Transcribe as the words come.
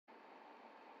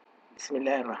بسم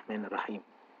الله الرحمن الرحيم.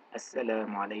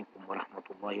 السلام عليكم ورحمة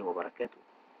الله وبركاته.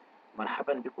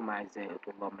 مرحبا بكم أعزائي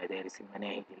طلاب مدارس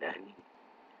المناهج الأهلية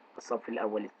الصف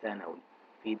الأول الثانوي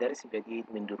في درس جديد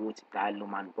من دروس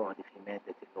التعلم عن بعد في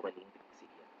مادة اللغة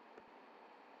الإنجليزية.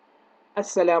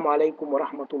 السلام عليكم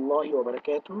ورحمة الله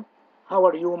وبركاته. How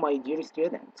are you, my dear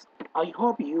students? I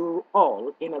hope you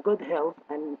all in a good health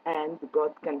and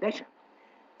good condition.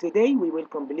 Today we will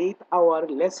complete our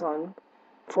lesson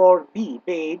 4B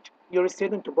page, your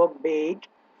student book page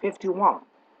 51.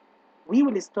 We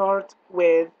will start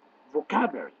with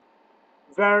vocabulary,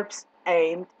 verbs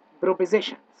and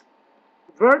prepositions.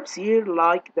 Verbs here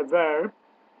like the verb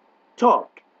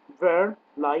talk, verb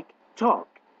like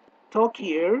talk. Talk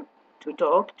here to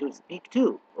talk, to speak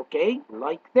to, okay?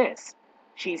 Like this.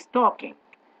 She's talking.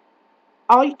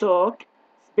 I talk,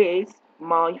 space,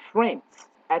 my friends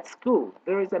at school.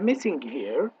 There is a missing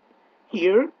here.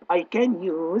 Here I can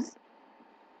use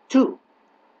to.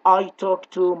 I talk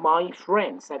to my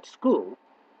friends at school.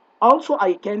 Also,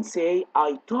 I can say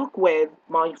I talk with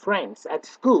my friends at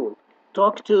school.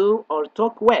 Talk to or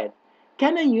talk with.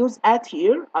 Can I use at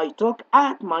here? I talk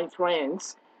at my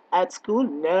friends at school?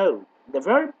 No. The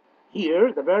verb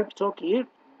here, the verb talk here,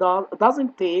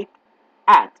 doesn't take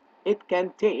at. It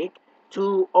can take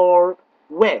to or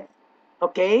with.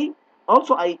 Okay?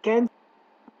 Also, I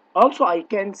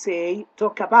can say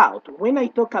talk about. When I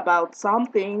talk about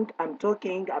something, I'm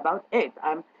talking about it.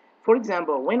 For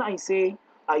example, when I say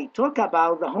I talk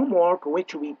about the homework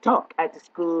which we took at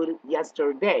school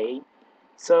yesterday.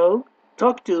 So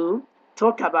talk to,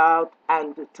 talk about,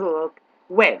 and talk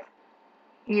with.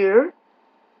 Here,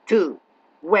 to,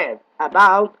 with,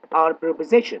 about are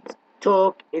prepositions.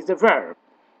 Talk is a verb.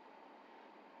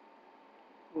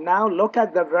 Now look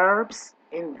at the verbs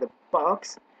in the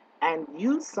box and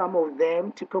use some of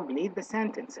them to complete the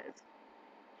sentences.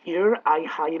 Here I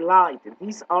highlight.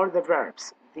 These are the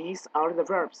verbs. These are the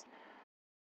verbs.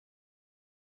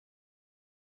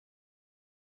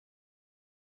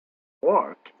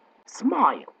 Work.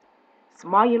 Smile.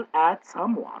 Smile at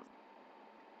someone.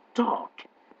 Talk.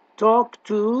 Talk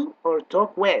to or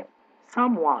talk with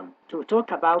someone. To talk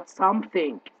about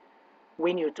something.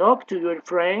 When you talk to your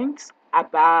friends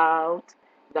about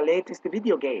the latest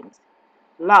video games.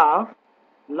 Laugh.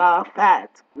 Laugh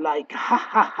at. Like ha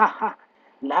ha ha ha.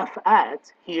 Laugh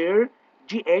at. Here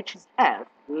GH is F.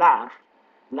 Laugh.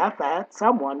 Laugh at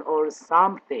someone or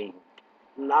something.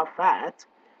 Laugh at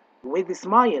with a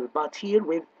smile, but here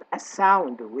with a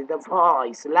sound, with a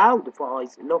voice, loud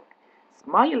voice. Look,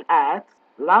 smile at,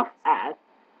 laugh at,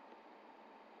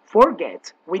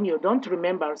 forget when you don't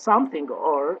remember something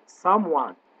or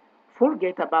someone.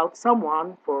 Forget about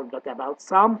someone, forget about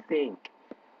something.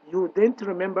 You didn't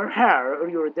remember her or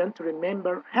you didn't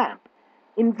remember him.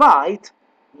 Invite,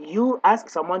 you ask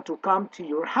someone to come to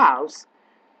your house.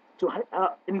 To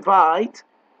invite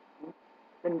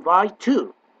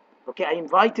to. Okay, I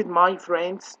invited my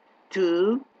friends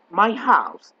to my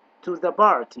house, to the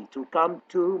party, to come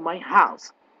to my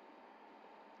house.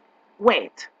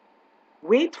 Wait.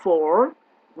 Wait for.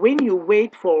 When you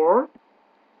wait for,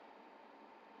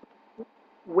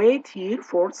 wait here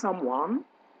for someone.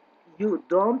 You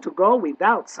don't go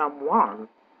without someone.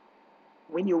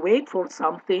 When you wait for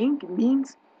something,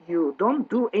 means you don't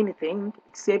do anything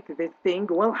except the thing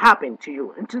will happen to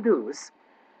you. Introduce.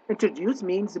 Introduce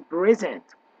means present.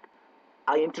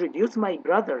 I introduce my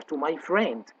brother to my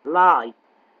friend. Lie.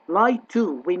 Lie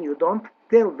to when you don't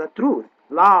tell the truth.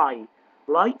 Lie.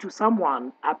 Lie to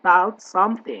someone about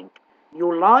something.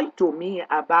 You lied to me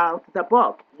about the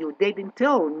book. You didn't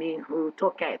tell me who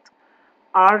took it.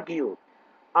 Argue.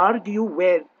 Argue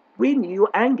with when you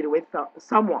angry with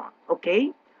someone.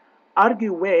 Okay?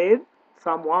 Argue with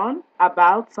someone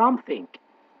about something.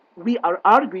 We are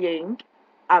arguing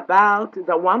about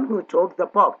the one who took the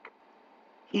book.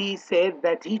 He said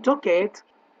that he took it,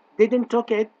 didn't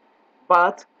took it,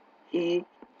 but he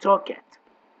took it.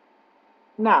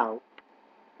 Now,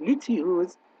 let's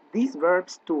use these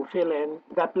verbs to fill in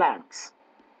the blanks.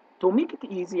 To make it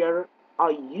easier,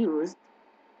 I used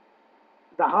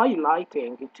the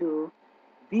highlighting to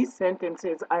these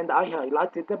sentences and I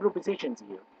highlighted the prepositions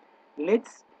here.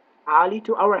 Let's Ali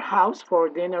to our house for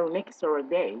dinner next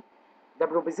day. The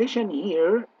preposition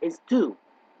here is to.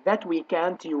 That we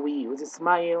can't use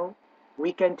smile,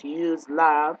 we can't use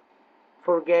laugh,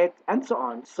 forget, and so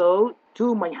on. So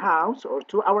to my house or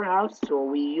to our house, so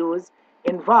we use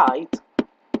invite.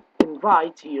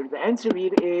 Invite here. The answer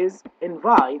here is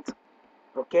invite.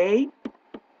 Okay?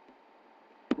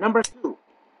 Number two.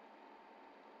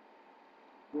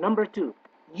 Number two.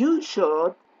 You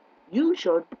should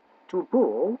to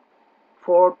pull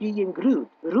for being rude.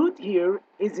 Rude here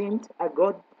isn't a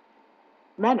good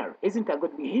manner, isn't a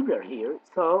good behavior here.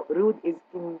 So rude is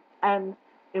in an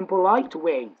impolite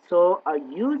way. So I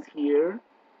use here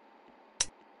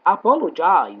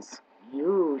apologize.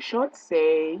 You should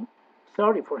say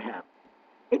sorry for him.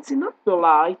 It's not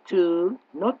polite to,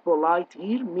 not polite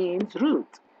here means rude.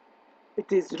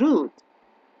 It is rude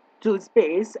to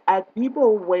space at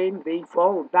people when they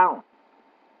fall down.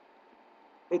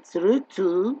 It's rude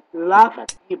to laugh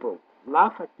at people.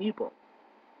 Laugh at people.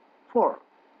 4.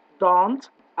 Don't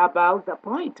about the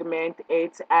appointment.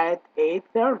 It's at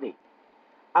 8:30.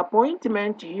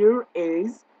 Appointment here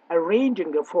is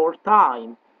arranging for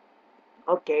time.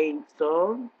 Okay,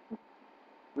 so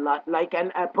like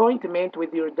an appointment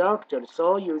with your doctor.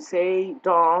 So you say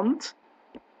don't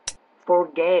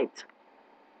forget.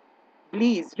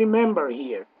 Please remember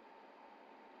here.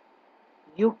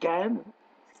 You can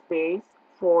space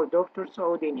for Dr.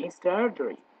 Saud in his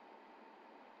surgery.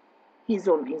 He's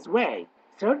on his way.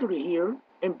 Surgery here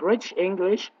in British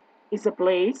English is a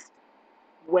place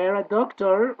where a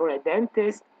doctor or a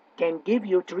dentist can give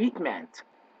you treatment.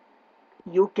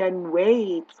 You can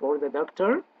wait for the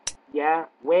doctor. Yeah,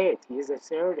 wait. He's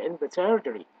in the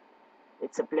surgery.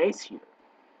 It's a place here.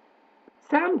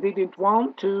 Sam didn't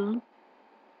want to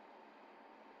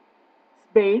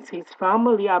space his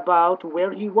family about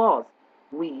where he was.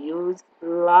 We use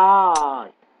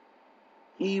lie.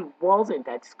 He wasn't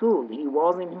at school. He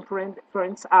wasn't his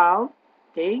friends out,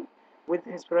 okay, with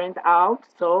his friend out,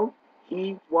 so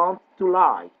he wants to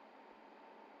lie.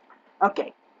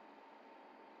 Okay,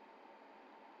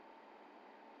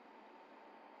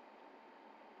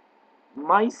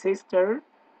 my sister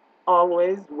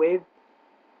always with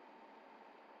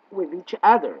each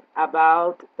other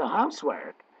about the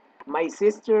housework. My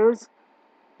sisters,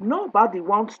 nobody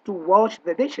wants to wash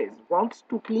the dishes, wants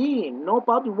to clean,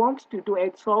 nobody wants to do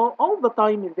it. So all the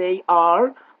time they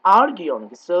are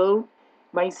arguing. So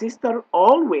my sister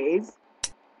always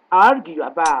argue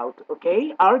about,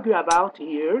 okay? Argue about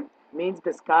here means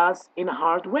discuss in a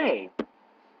hard way.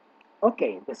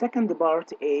 Okay, the second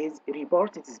part is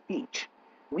reported speech.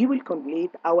 We will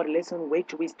complete our lesson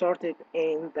which we started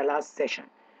in the last session.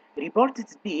 Reported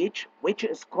speech, which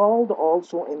is called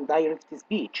also indirect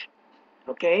speech.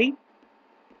 Okay?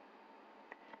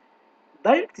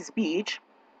 Direct speech,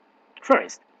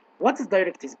 first, what is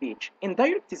direct speech? In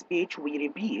direct speech, we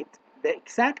repeat the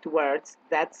exact words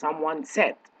that someone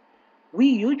said. We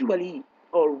usually,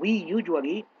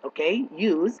 okay,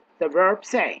 use the verb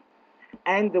say,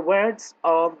 and the words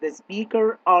of the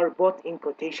speaker are put in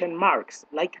quotation marks,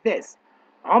 like this.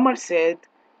 Omar said,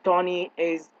 Tony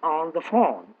is on the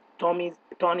phone. Tony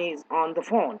is on the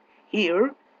phone.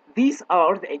 Here, these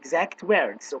are the exact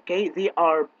words, okay? They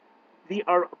are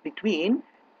between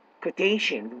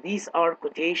quotations. These are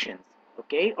quotations,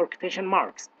 okay, or quotation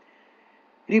marks.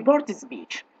 Reported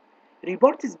speech.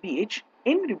 Reported speech.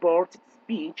 In reported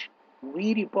speech,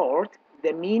 we report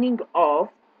the meaning of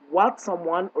what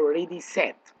someone already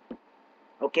said,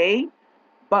 okay?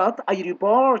 But I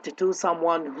report to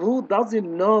someone who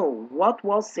doesn't know what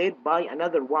was said by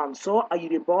another one. So I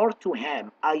report to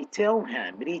him. I tell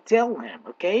him, retell him,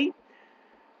 okay?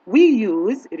 We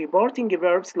use reporting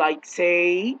verbs like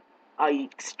say, I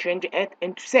exchange it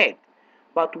into said.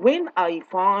 But when I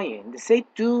find said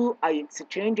to, I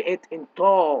exchange it in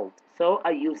told. So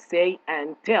I use say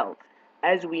and tell,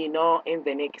 as we know in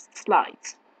the next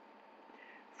slides.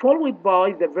 Followed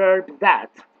by the verb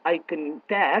that. I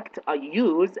contact, I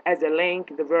use as a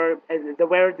link the verb as the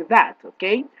word that,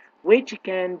 okay, which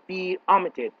can be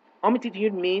omitted. Omitted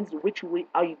here means which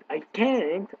I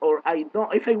can't or I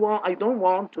don't, if I don't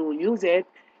want to use it.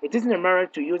 It isn't a matter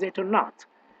to use it or not.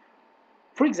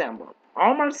 For example,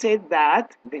 Omar said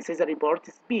that this is a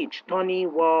reported speech. Tony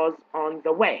was on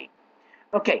the way.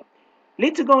 Okay,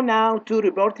 let's go now to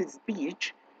reported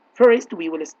speech. First, we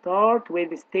will start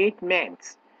with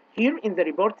statements. Here in the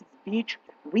reported speech,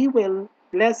 we will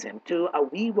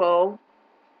we will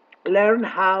learn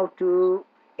how to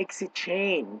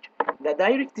exchange the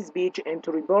direct speech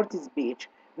into reported speech.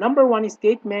 Number one is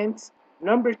statements.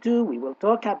 Number two, we will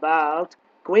talk about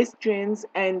questions.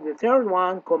 And the third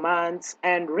one, commands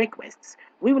and requests.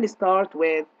 We will start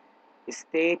with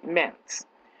statements.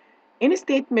 In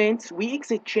statements, we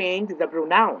exchange the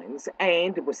pronouns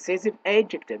and possessive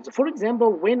adjectives. For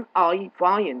example, when I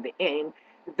find in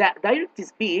the direct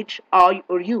speech, I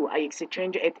or you, I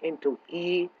exchange it into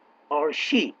he or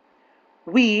she.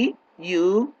 We,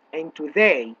 you, into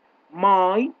they.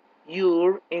 My,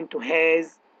 your, into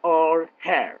his or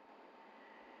her.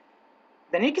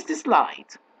 The next slide,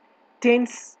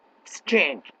 tense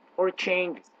exchange or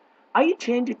changes. I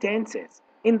change tenses.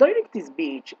 In direct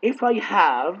speech, if I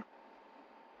have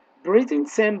present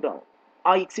simple,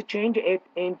 I exchange it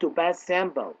into past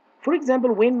simple. For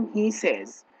example, when he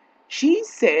says, she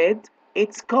said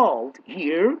it's cold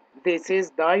here, this is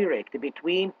direct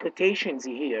between quotations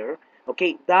here.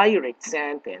 Okay, direct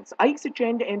sentence. I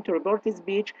exchange into reported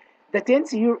speech. The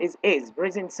tense here is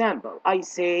present simple. I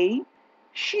say,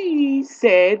 she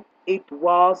said it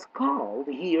was cold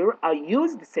here. I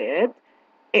used said,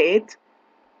 it.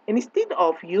 Instead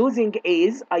of using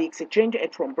is, I exchange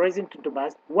it from present to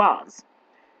past was.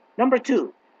 Number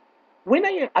two, when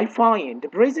I find the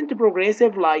present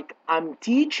progressive like I'm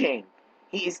teaching,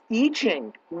 he is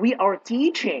teaching, we are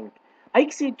teaching, I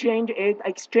exchange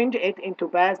it into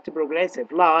past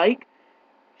progressive like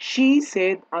she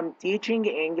said I'm teaching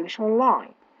English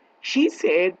online. She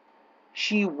said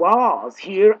she was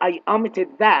here. I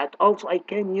omitted that. Also, I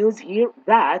can use here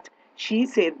that. She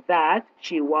said that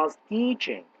she was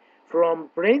teaching. From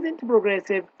present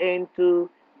progressive into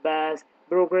past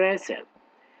progressive.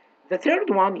 The third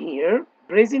one here,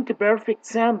 present perfect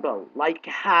simple, like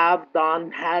have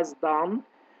done, has done.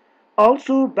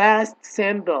 Also past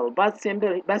simple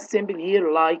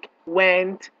here, like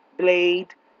went,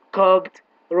 played, cooked,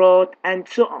 wrote, and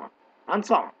so on, and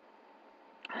so on.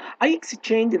 I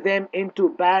exchange them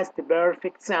into past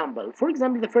perfect simple. For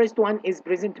example, the first one is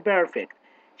present perfect.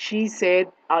 She said,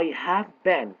 I have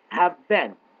been,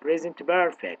 present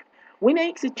perfect. When I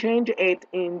exchange it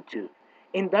into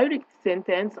indirect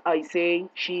sentence, I say,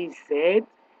 she said,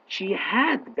 she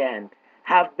had been,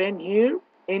 have been here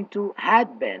into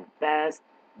had been, past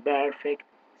perfect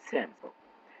simple.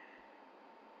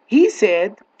 He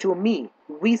said to me,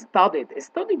 we studied.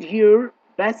 Studied here,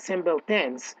 past simple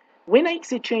tense. When I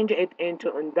exchange it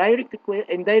into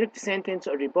indirect sentence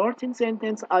or reporting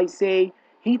sentence, I say,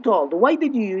 he told. Why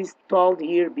did you use told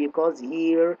here? Because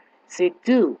here, said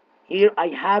to. Here I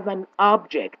have an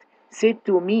object. Said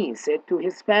to me, said to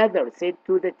his father, said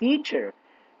to the teacher.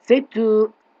 Said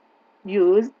to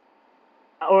use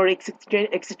or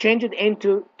exchange it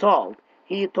into told.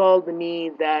 He told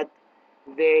me that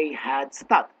they had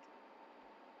studied.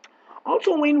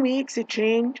 Also, when we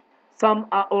exchange some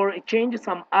or change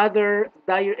some other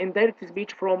indirect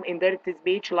speech from indirect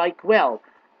speech, like well,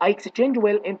 I exchange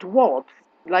well into what?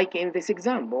 Like in this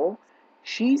example,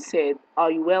 she said,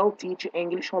 I will teach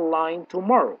English online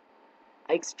tomorrow.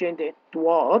 I exchange it to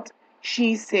what?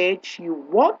 She said she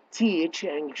would teach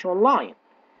English online.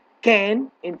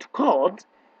 Can into could.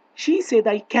 She said,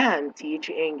 I can teach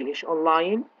English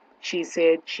online. She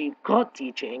said she could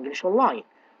teach English online.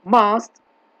 Must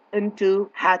into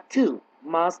had to.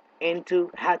 Must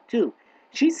into had to.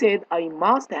 She said, I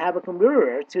must have a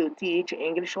computer to teach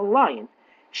English online.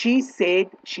 She said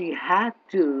she had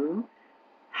to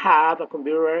have a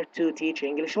computer to teach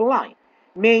English online.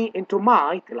 May into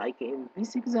might, like in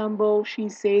this example, she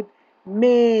said,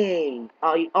 may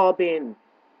I open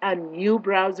a new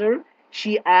browser?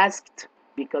 She asked,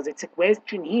 because it's a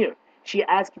question here, she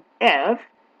asked if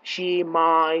she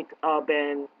might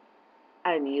open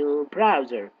a new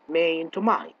browser, may into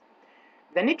might.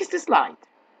 The next slide.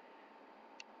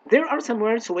 There are some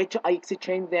words which I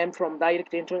exchange them from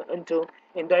direct into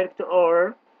indirect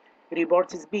or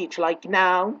report speech, like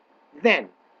now, then,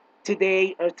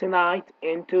 today or tonight,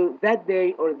 into that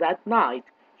day or that night,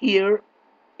 here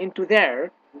into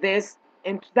there, this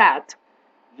into that,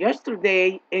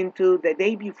 yesterday into the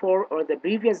day before or the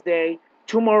previous day,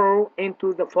 tomorrow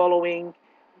into the following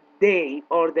day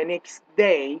or the next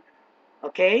day.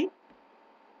 Okay?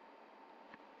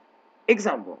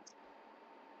 Examples.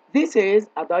 This is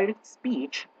a direct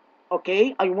speech.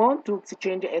 Okay? I want to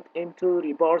exchange it into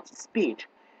report speech.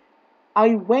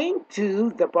 I went to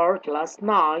the park last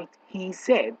night, he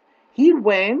said. He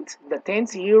went, the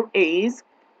tense here is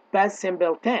past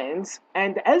simple tense.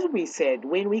 And as we said,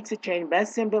 when we exchange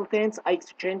past simple tense, I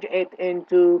exchange it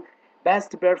into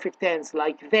past perfect tense,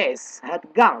 like this,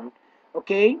 had gone.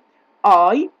 Okay?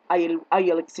 I'll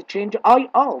exchange I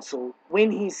also.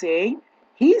 When he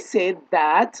said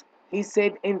that, he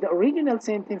said in the original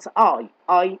sentence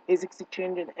I is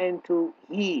exchanged into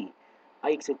he.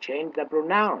 I exchanged the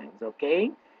pronouns, okay?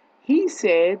 He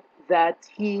said that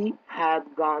he had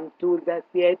gone to the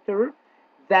theater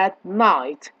that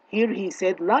night. Here he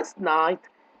said last night,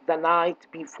 the night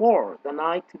before, the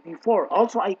night before.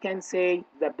 Also, I can say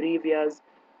the previous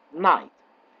night.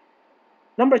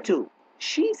 Number two,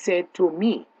 she said to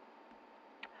me,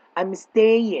 I'm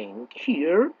staying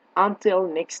here until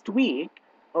next week.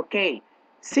 Okay,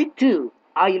 sit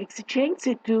I'll exchange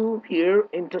sit here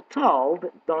into told.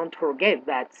 Don't forget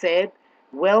that said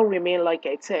will remain like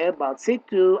I said, but said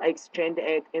to, I exchange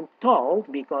it in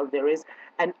told because there is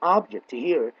an object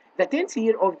here. The tense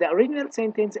here of the original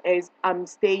sentence is I'm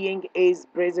staying is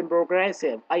present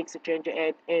progressive. I exchange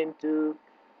it into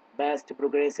past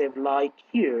progressive like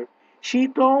here. She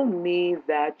told me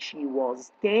that she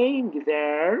was staying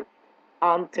there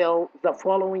until the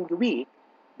following week.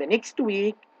 The next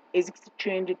week is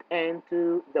exchanged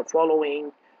into the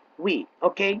following week.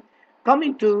 Okay,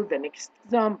 coming to the next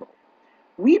example.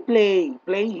 We play.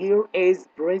 Play here is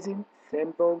present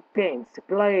simple tense.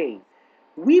 Play.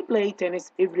 We play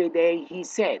tennis every day, he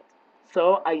said.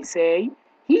 So I say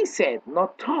he said,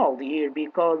 not told here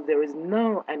because there is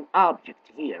no an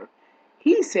object here.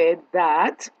 He said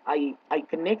that I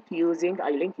link using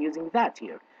that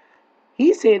here.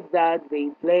 He said that they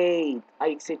played. I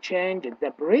exchanged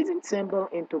the present symbol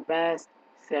into past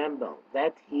symbol.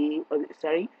 That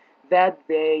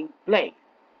they played.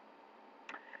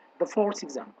 The fourth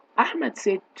example. Ahmed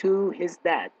said to his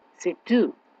dad. Said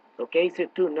to. Okay,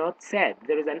 said to, not said.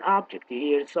 There is an object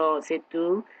here, so said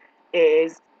to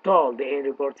is told in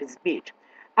reported speech.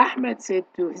 Ahmed said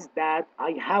to his dad,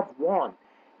 I have won.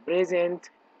 Present,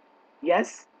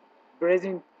 yes.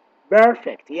 Present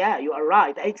perfect. Yeah, you are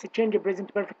right. I exchange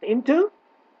present perfect into,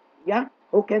 yeah,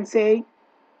 who can say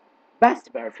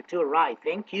past perfect? You're right.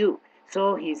 Thank you.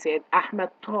 So he said, Ahmed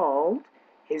told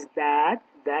his dad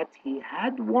that he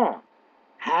had won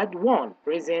past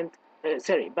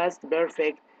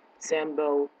perfect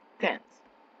simple tense.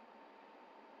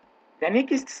 The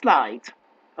next slide,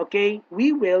 okay,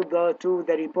 we will go to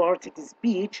the reported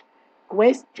speech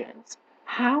questions.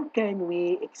 How can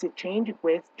we exchange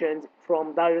questions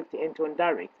from direct into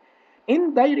indirect?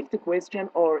 Indirect question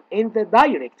or in the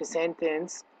direct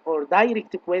sentence or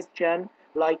direct question,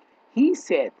 like he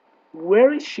said,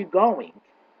 where is she going?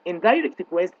 Indirect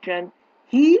question,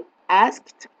 he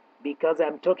asked, because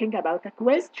I'm talking about a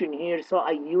question here, so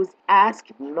I use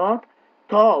asked, not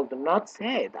told, not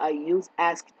said. I use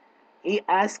asked. He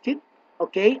asked,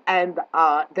 okay, and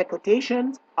the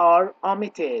quotations are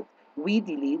omitted. We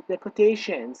delete the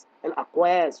quotations.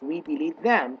 الأقواس, we delete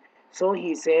them. So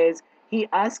he says, he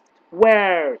asked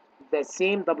where, the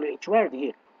same WH word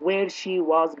here, where she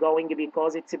was going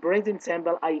because it's a present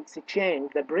simple. I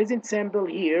exchange the present simple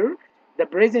here, the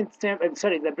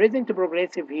present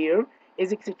progressive here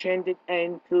is exchanged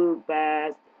into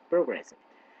past progressive.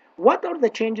 What are the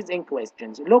changes in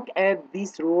questions? Look at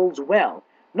these rules well.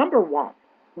 Number one,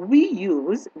 we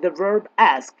use the verb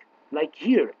ask, like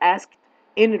here, asked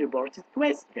in reported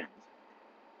questions.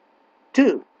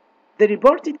 Two, the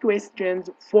reported questions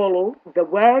follow the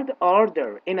word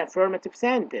order in affirmative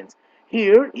sentence.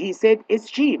 Here, he said, is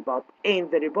she, but in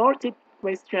the reported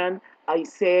question, I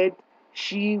said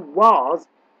she was.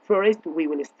 First, we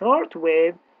will start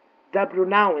with the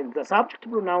pronoun, the subject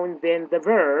pronoun, then the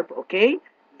verb, okay?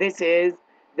 This is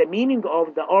the meaning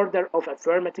of the order of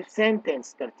affirmative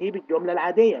sentence. ترتيب الجملة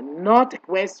العادية, not a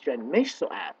question, مش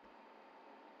سؤال.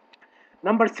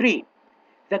 Number three,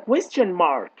 the question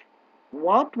mark.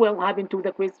 What will happen to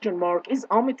the question mark is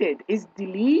omitted, is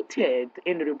deleted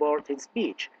in reported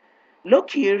speech.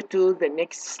 Look here to the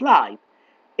next slide.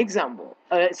 Example,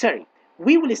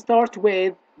 we will start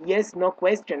with yes, no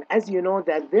question. As you know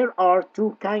that there are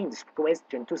two kinds of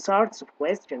questions, two sorts of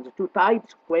questions, two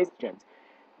types of questions.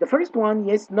 The first one,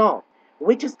 yes, no,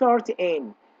 which starts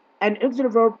in an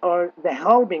auxiliary verb or the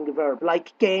helping verb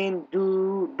like can,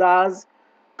 do, does,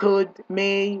 could,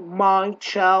 may, might,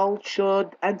 shall,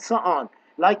 should, and so on,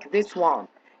 like this one.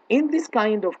 In this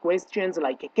kind of questions,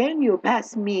 like can you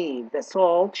pass me the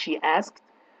salt, she asked,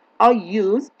 I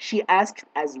use she asked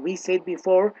as we said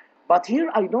before, but here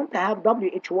I don't have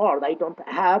WH word. I don't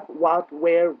have what,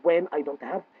 where, when. I don't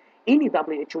have any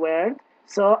WH word.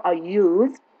 So I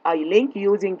link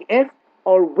using if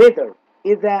or whether.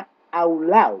 إذا أو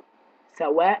لو.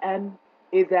 سواء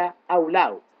إذا أو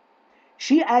لو.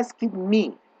 She asked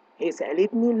me. هي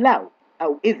سألتني لو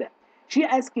أو إذا. She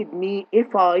asked me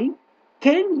if I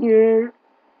can here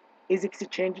is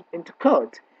exchanged into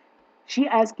could. She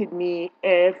asked me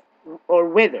if or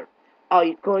whether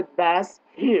I could pass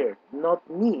here, not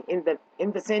me. In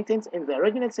the sentence, in the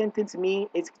original sentence, me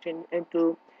is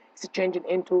exchanged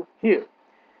into here.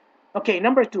 Okay,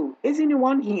 number two. Is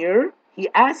anyone here? He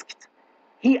asked.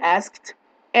 He asked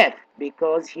if,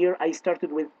 because here I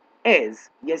started with is.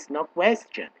 Yes, no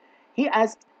question. He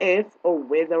asked if or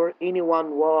whether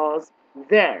anyone was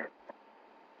there.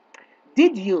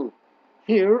 Did you?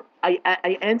 Here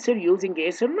I answer using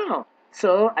yes or no.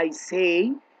 So I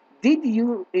say, did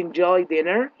you enjoy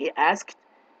dinner? He asked.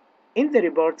 In the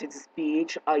reported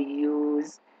speech, I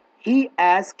use he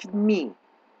asked me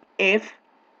if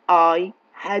I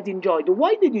had enjoyed.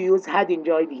 Why did you use had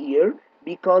enjoyed here?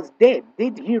 Because did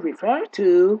he refer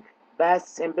to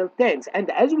past simple tense? And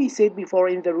as we said before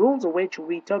in the rules which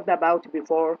we talked about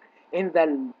before in the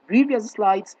previous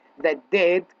slides, that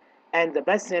did and the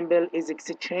past simple is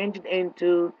exchanged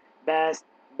into past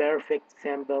perfect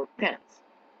simple tense.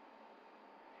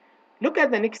 Look at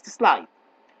the next slide.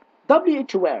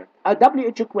 WH word,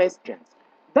 WH questions.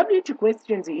 WH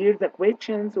questions here, the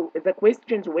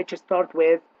questions which start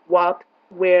with what,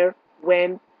 where,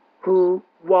 when, who,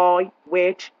 why,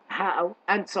 which, how,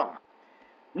 and so on.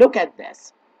 Look at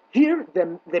this. Here,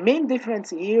 the main difference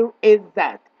here is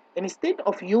that instead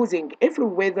of using if or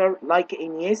whether like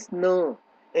in yes, no,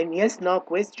 in yes, no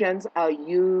questions, I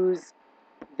use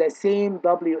the same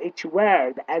WH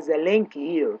word as a link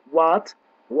here. What,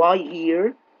 why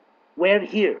here, where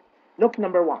here. Look,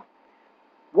 number one.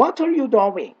 What are you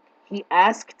doing? He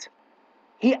asked.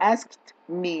 He asked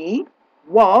me.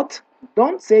 What?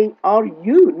 Don't say are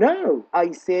you. No,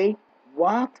 I say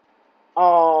what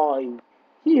I.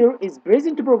 Here is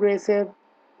present progressive.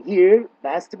 Here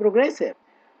past progressive.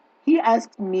 He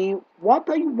asked me what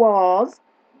I was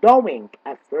doing.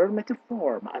 Affirmative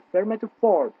form. Affirmative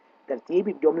form. ترتيب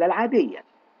الجملة العادية.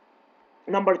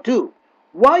 Number two.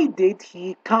 Why did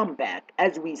he come back?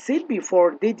 As we said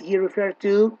before, did he refer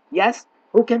to? Yes.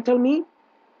 Who can tell me?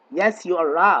 Yes, you are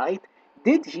right.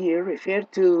 Did he refer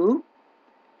to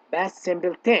past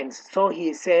simple tense? So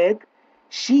he said,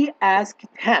 she asked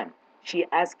him. She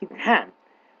asked him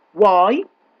why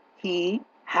he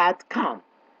had come.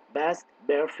 Past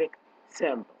perfect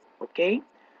simple. Okay?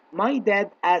 My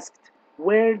dad asked,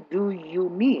 where do you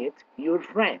meet your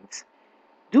friends?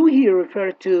 Do he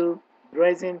refer to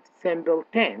present simple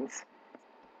tense?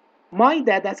 My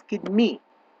dad asked me.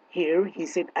 Here he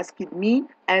said asked me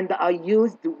and I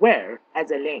used where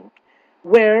as a link.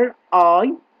 Where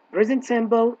I, present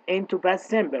simple into past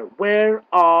simple. Where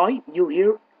I, you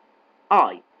hear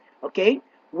I. Okay?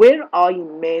 Where I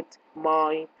met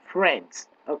my friends.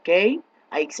 Okay?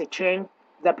 I exchange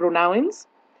the pronouns.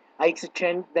 I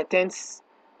exchange the tense.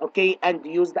 Okay? And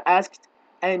use the asked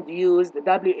and use the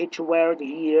WH word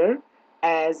here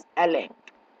as a link.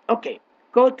 Okay,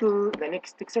 go to the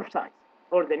next exercise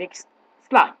or the next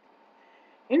slide.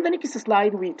 In the next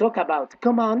slide, we talk about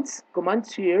commands.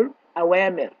 Commands here,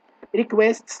 أوامر,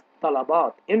 requests,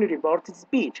 طلبات, in reported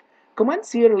speech.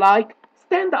 Commands here like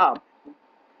stand up,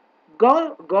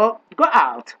 go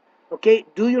out. Okay,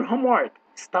 do your homework,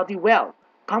 study well,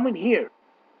 come in here.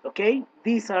 Okay,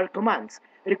 these are commands.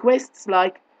 Requests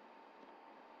like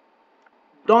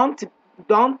don't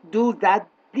don't do that,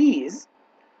 please.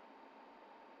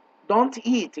 Don't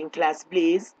eat in class,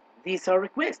 please. These are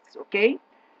requests, okay?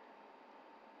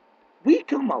 We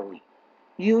commonly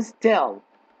use tell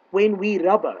when we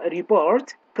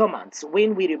report commands.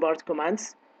 When we report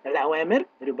commands, الأوامر,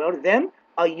 report them,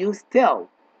 I use tell.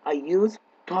 I use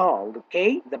told,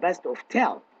 okay? The best of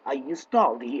tell. I use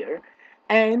told here.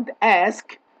 And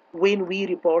ask when we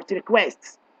report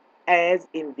requests, as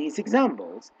in these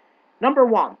examples. Number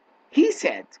one, he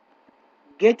said,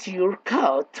 get your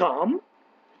coat, Tom.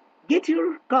 Get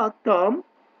your coat, Tom.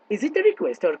 Is it a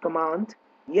request or a command?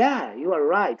 Yeah, you are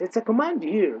right. It's a command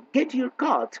here. Get your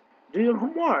coat. Do your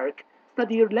homework.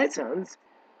 Study your lessons.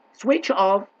 Switch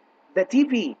off the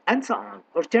TV and so on.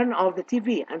 Or turn off the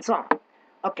TV and so on.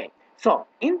 Okay. So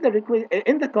in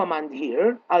the command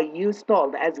here, I use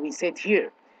told as we said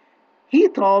here. He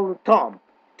told Tom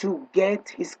to get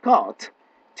his coat.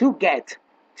 To get.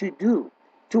 To do.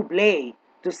 To play.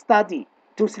 To study.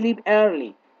 To sleep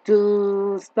early.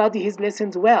 To study his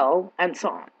lessons well, and so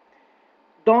on.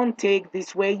 Don't take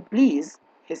this way, please,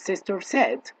 his sister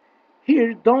said.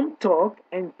 Here, don't talk,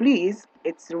 and please,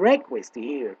 it's request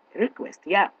here. Request,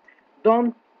 yeah.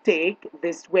 Don't take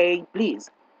this way,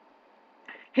 please.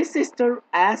 His sister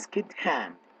asked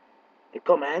him. The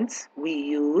commands we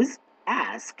use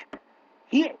ask.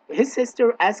 His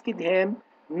sister asked him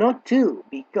not to,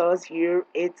 because here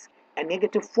it's a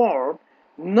negative form,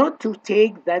 not to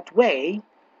take that way,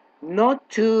 not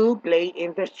to play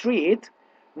in the street,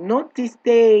 not to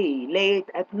stay late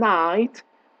at night,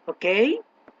 okay?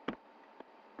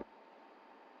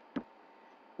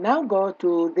 Now go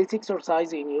to this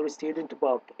exercise in your student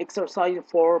book. Exercise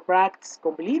 4, practice.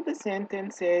 Complete the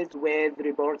sentences with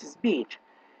report speech.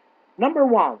 Number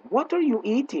 1, what are you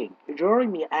eating?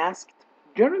 Jeremy asked.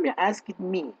 Jeremy asked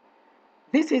me.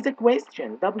 This is a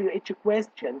question, WH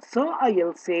question. So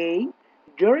I'll say,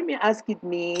 Jeremy asked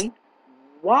me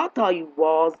what I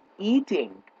was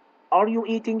eating. Are you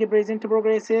eating a present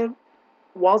progressive?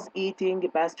 Was eating a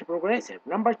past progressive.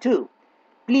 Number 2,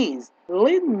 please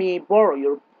let me borrow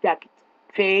your jacket.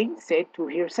 Faye said to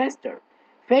her sister.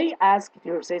 Faye asked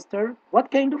her sister, what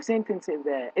kind of sentence is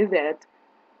that?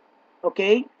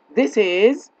 Okay, this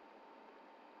is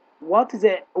what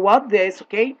this,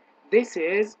 okay? This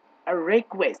is a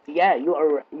request. Yeah, you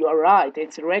are right.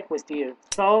 It's a request here.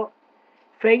 So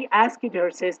Faye asked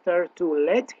her sister to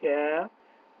let her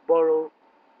borrow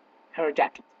her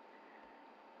jacket.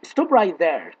 Stop right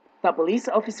there. The police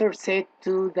officer said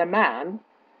to the man,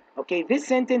 okay, this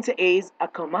sentence is a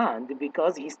command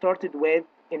because he started with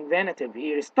infinitive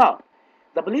here. Stop.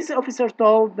 The police officer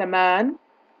told the man,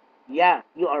 yeah,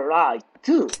 you are right.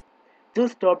 To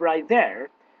stop right there.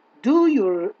 Do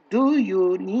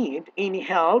you need any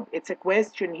help? It's a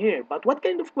question here. But what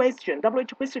kind of question?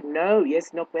 WH question? No,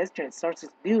 yes, no question. It starts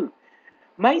with do.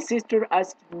 My sister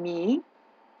asked me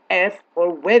if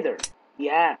or whether.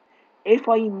 Yeah. If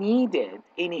I needed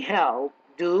any help,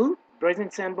 do,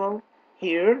 present simple.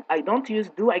 Here, I don't use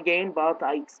do again, but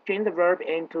I change the verb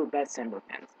into past simple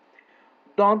tense.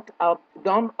 Don't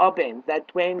open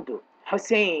that window,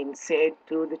 Hussein said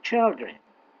to the children.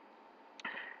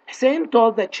 Hussein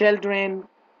told the children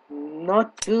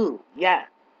not to. Yeah,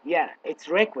 it's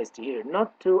request here,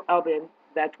 not to open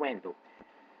that window.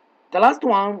 The last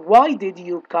one, why did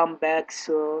you come back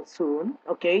so soon?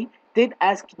 Okay, did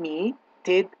ask me,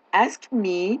 did ask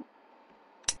me,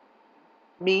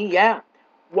 yeah.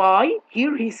 Why?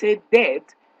 Here he said did,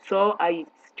 so I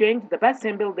changed the past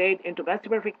simple did into past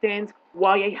perfect tense.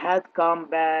 Why I had come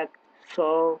back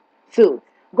so soon.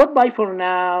 Goodbye for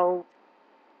now.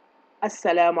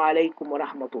 السلام عليكم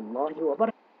ورحمة الله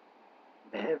وبركاته.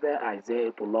 بهذا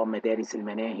أعزائي طلاب مدارس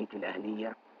المناهج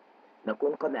الأهلية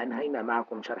نكون قد أنهينا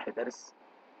معكم شرح درس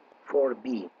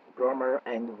 4B Grammar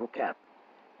and Vocab.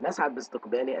 نسعد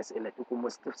باستقبال أسئلتكم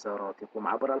واستفساراتكم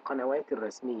عبر القنوات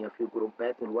الرسمية في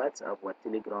جروبات الواتساب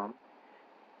والتليجرام.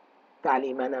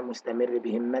 تعليمنا مستمر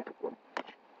بهمتكم.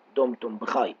 دمتم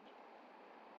بخير.